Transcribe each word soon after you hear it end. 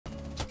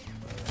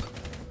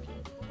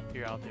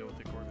Here, I'll deal with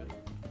the Corvette.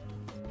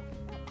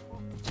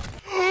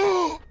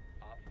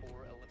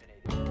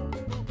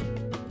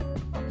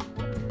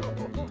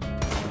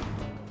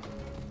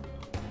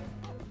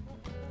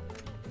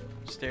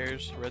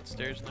 Stairs, red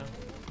stairs now.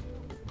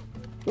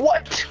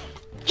 What?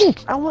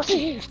 I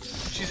wasn't.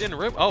 She's in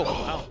room. Oh,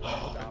 wow.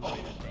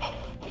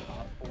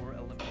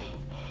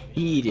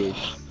 Heated.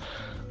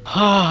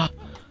 Ha.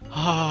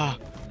 Ha.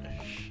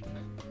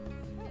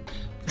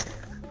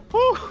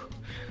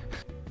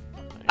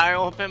 I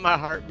open my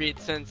heartbeat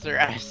sensor.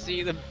 I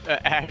see the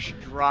Ash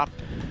drop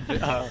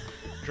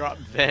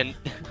vent.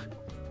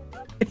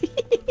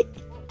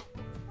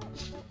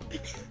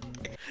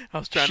 I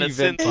was trying to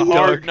sense a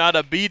heart, not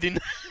a beating.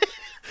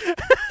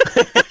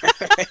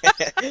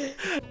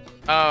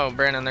 Oh,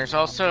 Brandon, there's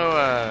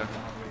also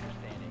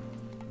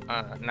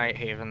Night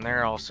Haven.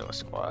 They're also a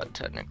squad,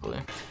 technically.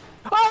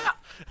 I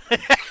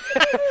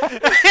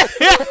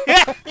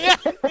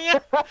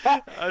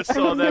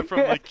saw that from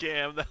the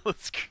cam. That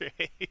was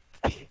great.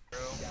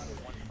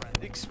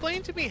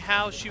 Explain to me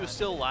how she was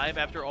still alive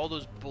after all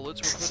those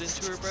bullets were put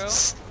into her, bro.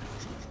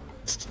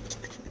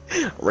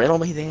 Riddle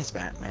me this,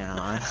 Batman.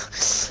 I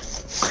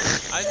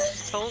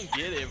just don't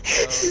get it, bro.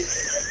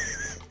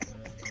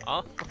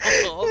 All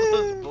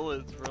those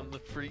bullets from the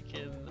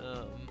freaking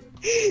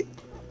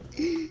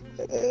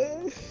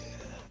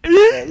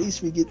At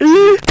least we get.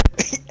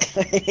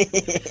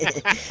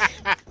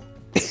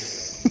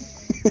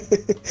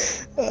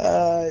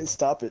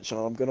 Stop it,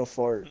 Sean. I'm gonna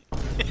fart.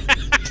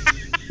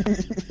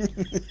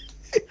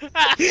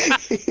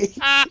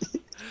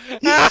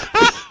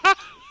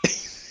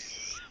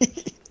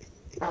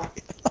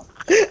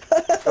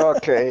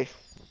 Okay.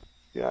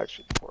 You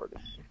actually farted.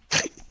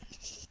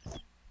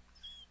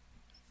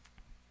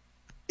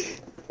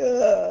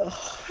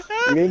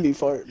 You made me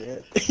fart,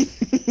 man.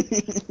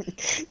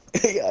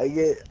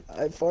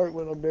 I fart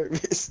when I'm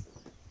nervous.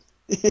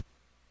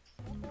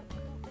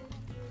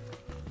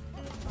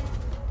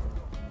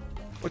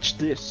 What's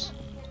this?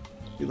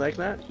 You like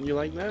that? You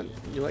like that?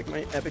 You like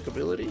my epic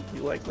ability?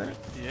 You like that?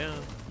 yeah,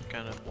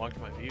 kind of blocked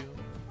my view.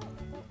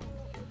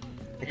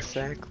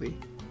 Exactly.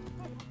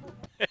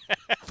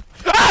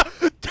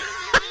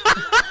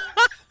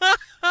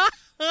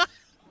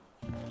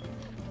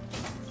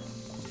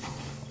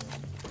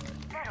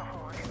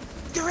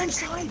 You're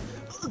inside!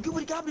 Oh,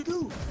 what you got me to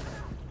do?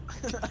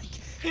 I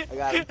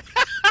got him.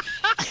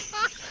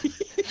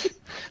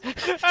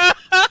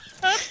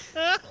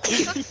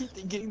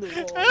 They're getting the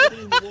wall, they're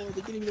getting the wall,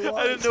 they're getting the wall.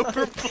 I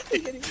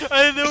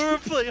didn't know we're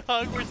playing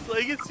Hogwarts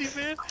Legacy,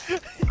 man.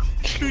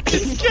 Who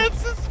just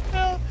casts the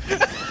spell?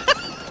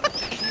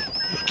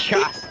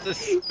 Cast the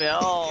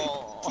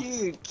spell.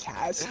 Dude,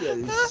 cast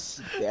the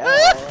spell.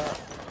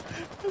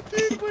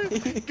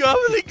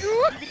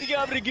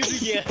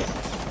 Gobbledygoo! Yeah.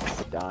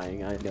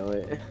 Dying, I know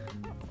it.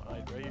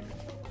 Right here.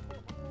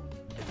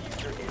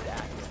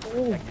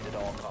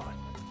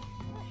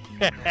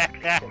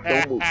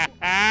 Don't move.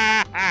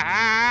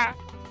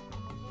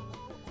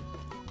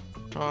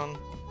 Sean,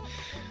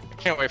 I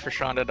can't wait for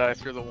Sean to die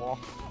through the wall.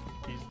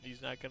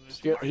 He's not gonna.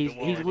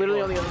 He's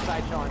literally on the other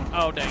side, Sean.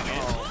 Oh dang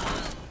it!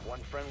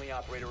 One friendly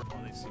operator. Oh,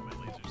 they see my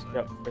laser sight.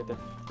 Yep, right there.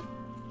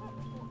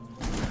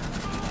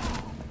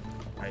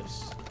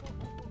 Nice.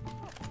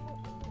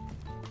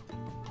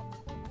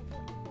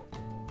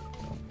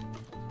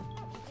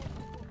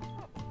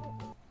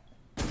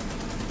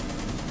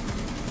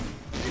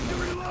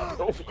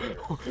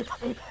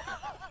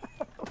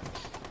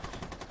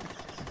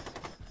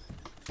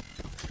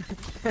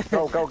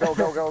 Go, go, go,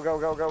 go, go, go, go,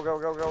 go, go,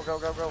 go, go, go,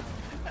 go, go.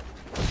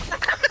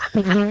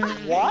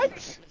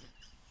 What?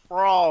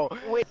 Bro.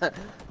 Wait.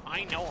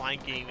 I know I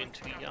gave it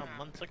to you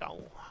months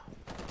ago.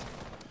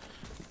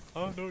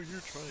 I know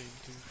you're trying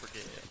to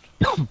forget.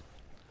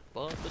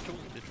 But the joy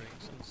of the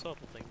drinks and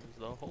subtle things,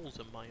 the holes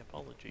in my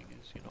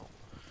apologies, you know.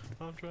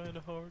 I'm trying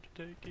hard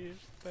to take it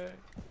back.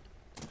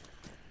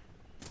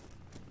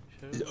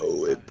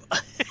 No, it.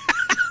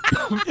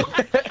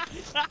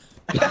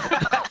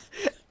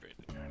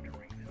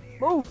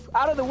 Move!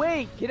 Out of the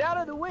way! Get out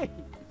of the way!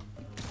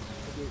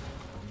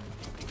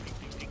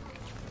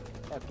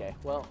 Okay,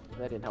 well,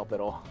 that didn't help at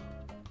all.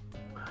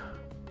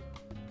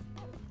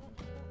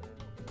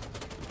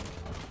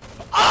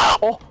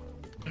 Oh!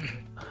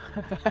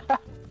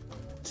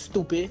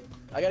 Stupid.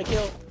 I got a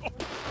kill.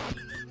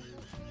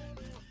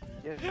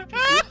 Yes, you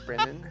did,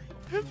 Brennan.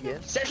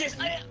 Yes, Circus!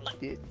 you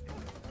did.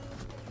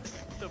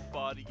 The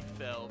body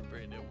fell,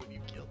 Brandon, when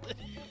you killed it.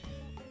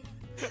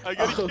 I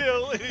got a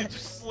kill and it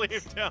just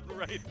slammed down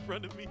right in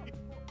front of me.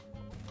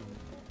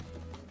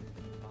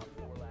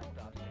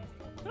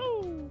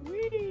 No!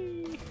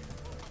 Wee!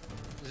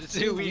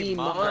 Zooey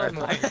mama.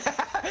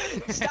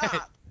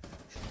 Stop!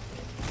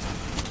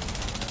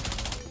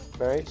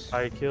 Nice.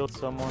 I killed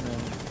someone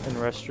in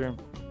restroom.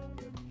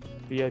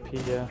 VIP,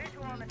 yeah.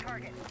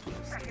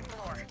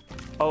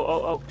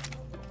 Oh.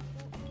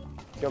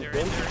 Jump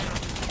in.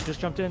 Just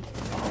jumped in.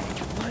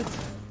 What?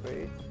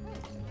 Wait.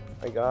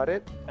 I got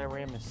it. That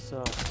ram is so.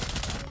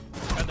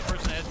 And the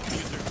person has to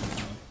use her.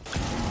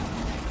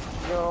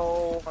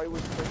 No, I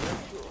was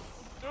credentialed.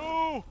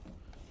 No!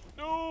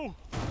 No!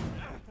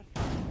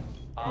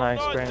 Nice,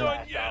 I'm not Brandon.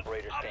 done yet!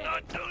 Operator I'm standing.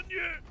 not done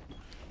yet!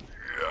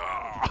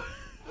 Yeah.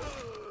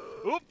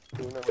 Oop!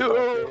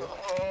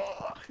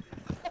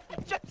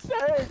 Just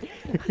heard.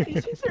 He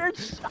just heard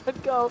Sean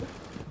go.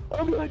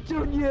 I'm not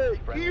done yet.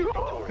 Friendly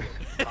victorious.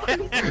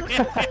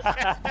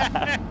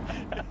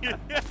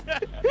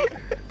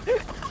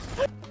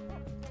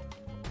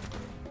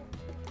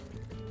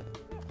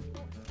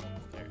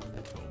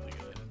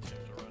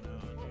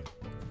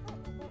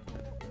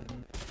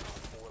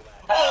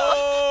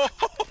 Oh!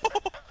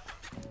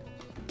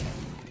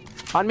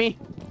 On me.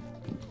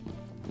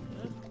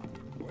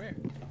 Where?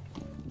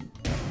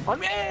 On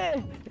me.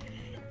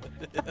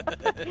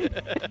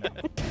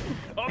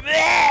 Oh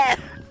man!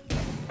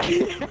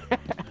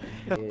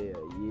 Yeah.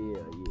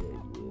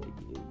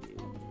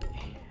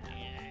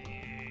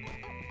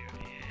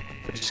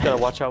 We just gotta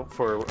watch out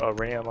for a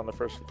ram on the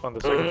second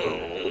floor.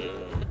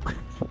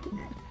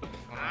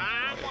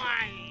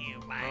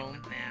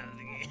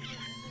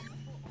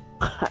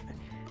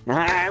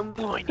 I'm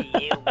warning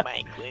you,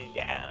 Mike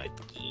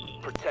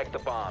Wazowski. Protect the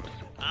bombs.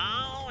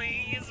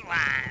 Always one.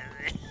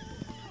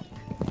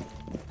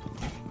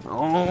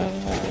 Oh.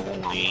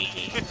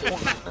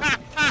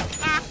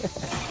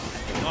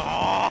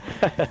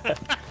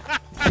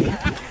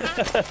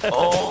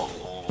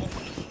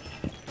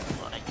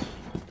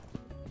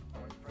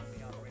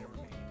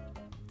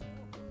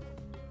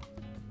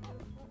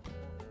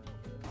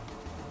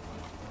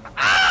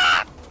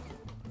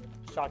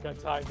 Shotgun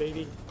time,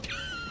 baby.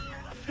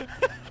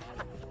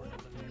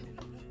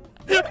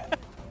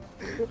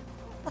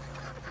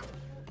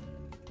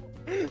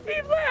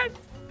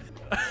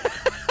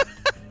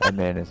 That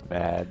man is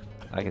mad.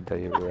 I can tell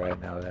you right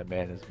now, that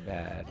man is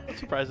mad. I'm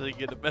surprised I didn't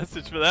get a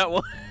message for that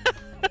one.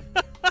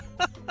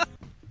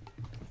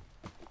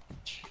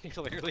 He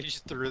literally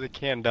just threw the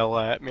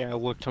candela at me. I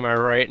looked to my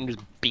right and just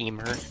beam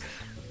her.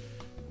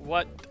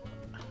 What?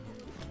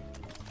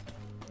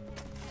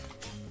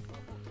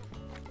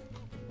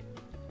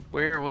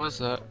 Where was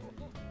that?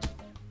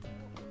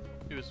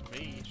 It was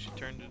me. She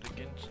turned it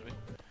against me.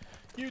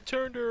 You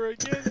turned her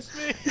against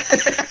me.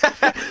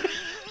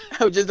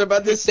 I was just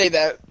about to say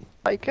that.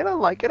 I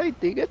like it, I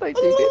dig it, I dig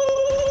it.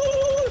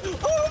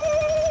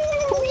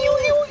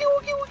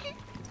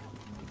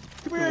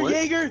 Come here,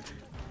 Jaeger.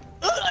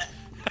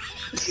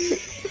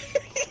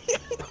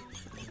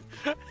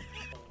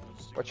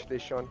 Watch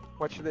this, Sean.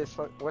 Watch this,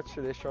 Sean. Watch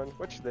this, Sean.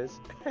 Watch this.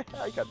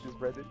 I got this,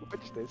 Brandon.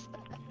 Watch this.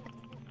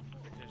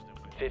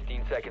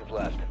 15 seconds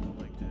left.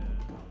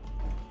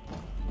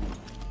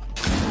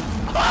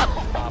 Why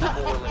Op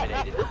 4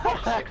 eliminated.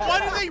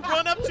 do they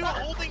run up to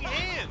holding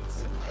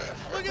hands?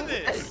 Look at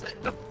this.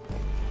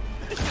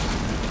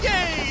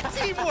 Yay,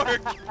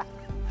 teamwork.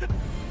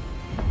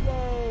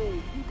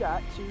 Yay, you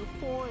got 2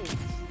 points.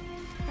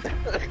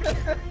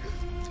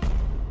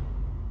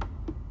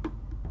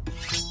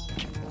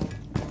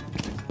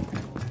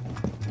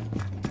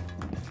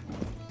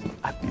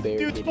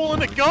 Dude's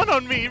pulling a gun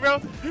on me, bro.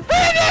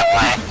 Brandon,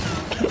 what?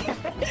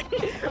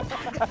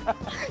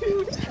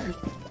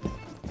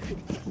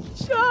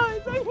 Sean,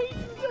 I hate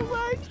you so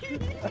much.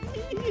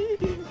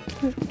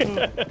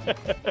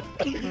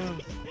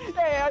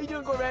 Hey, how you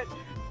doing, Corvette?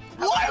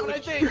 Why would I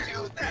say do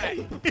that?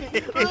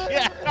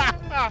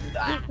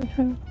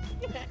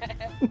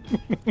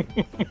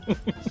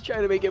 Just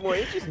trying to make it more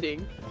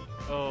interesting.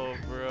 Oh,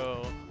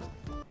 bro.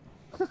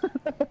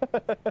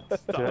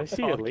 Did I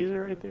see a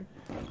laser right there?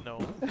 No.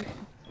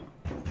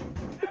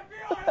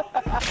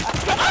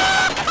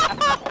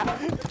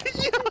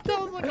 Yo, that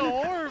was like a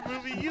horror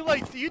movie.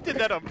 You did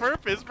that on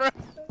purpose, bro.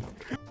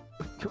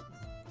 What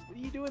are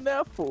you doing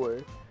that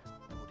for?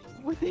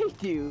 What they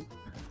do?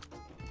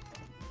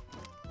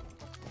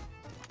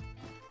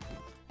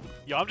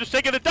 Yo, I'm just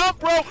taking a dump,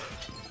 bro.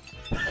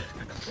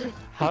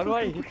 How do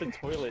I hit the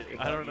toilet?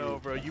 I don't know,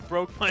 bro. You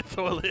broke my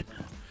toilet.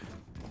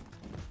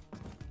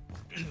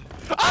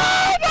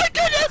 Oh my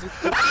goodness!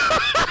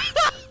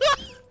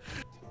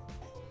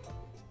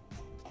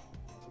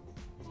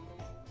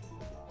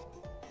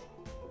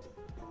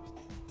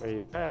 Where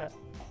you at?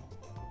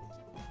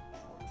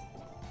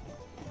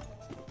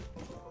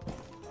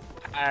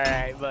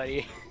 Alright,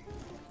 buddy.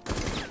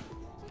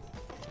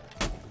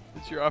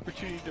 It's your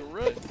opportunity to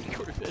run,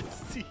 Corvette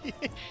C.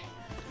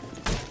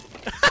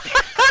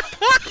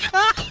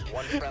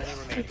 One friendly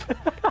remaining.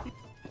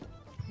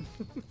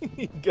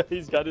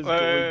 He's got his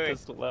dueling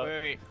pistol out.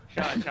 Wait.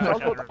 Sean,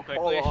 real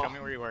quickly, show me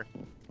where you were.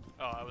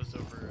 Oh, I was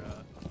over,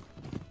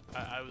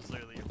 I was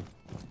literally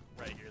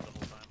right here the whole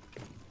time.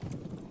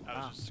 I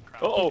was just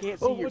crouched. Oh, He can't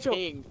see your watch out.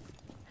 ping.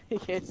 He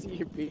can't see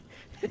your ping.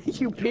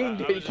 You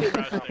pinged I it. was just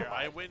crouched there.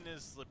 I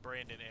witnessed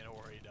Brandon and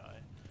Ori die.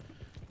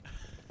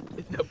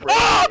 The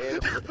brain.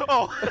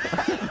 Oh!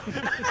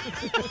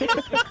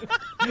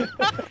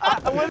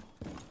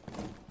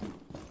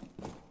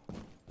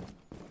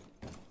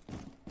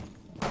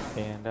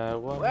 And I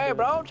wonder Hey,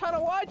 bro, I'm trying to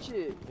watch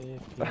it.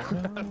 if you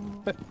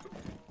know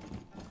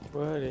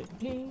what it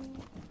means.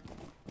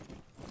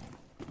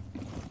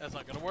 That's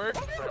not gonna work.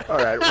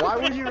 Alright, why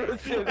would you...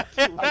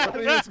 I thought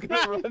he was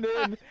gonna run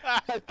in.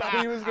 I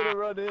thought he was gonna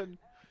run in.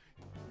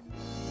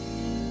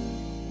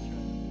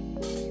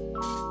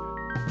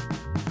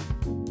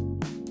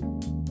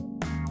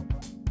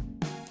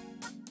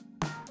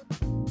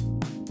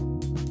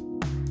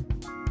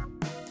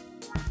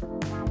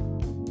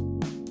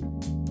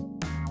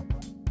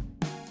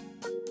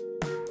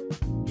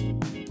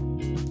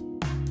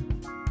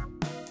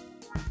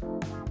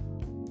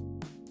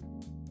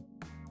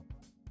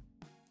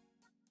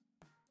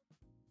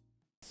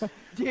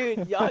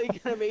 Dude, y'all are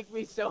gonna make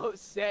me so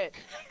upset.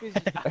 'Cause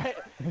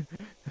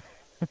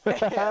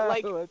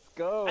like, let's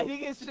go. I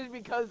think it's just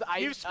because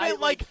You've spent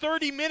like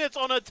 30 minutes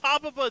on the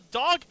top of a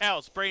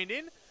doghouse,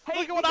 Brandon. Hey,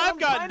 Look at what I've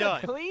gotten I'm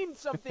done. trying to clean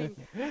something.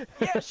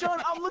 Yeah,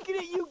 Sean, I'm looking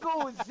at you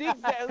go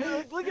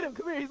zigzag. Look at him.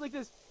 Come here. He's like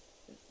this.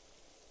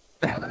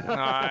 No,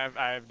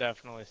 I've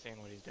definitely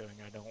seen what he's doing.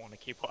 I don't want to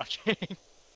keep watching.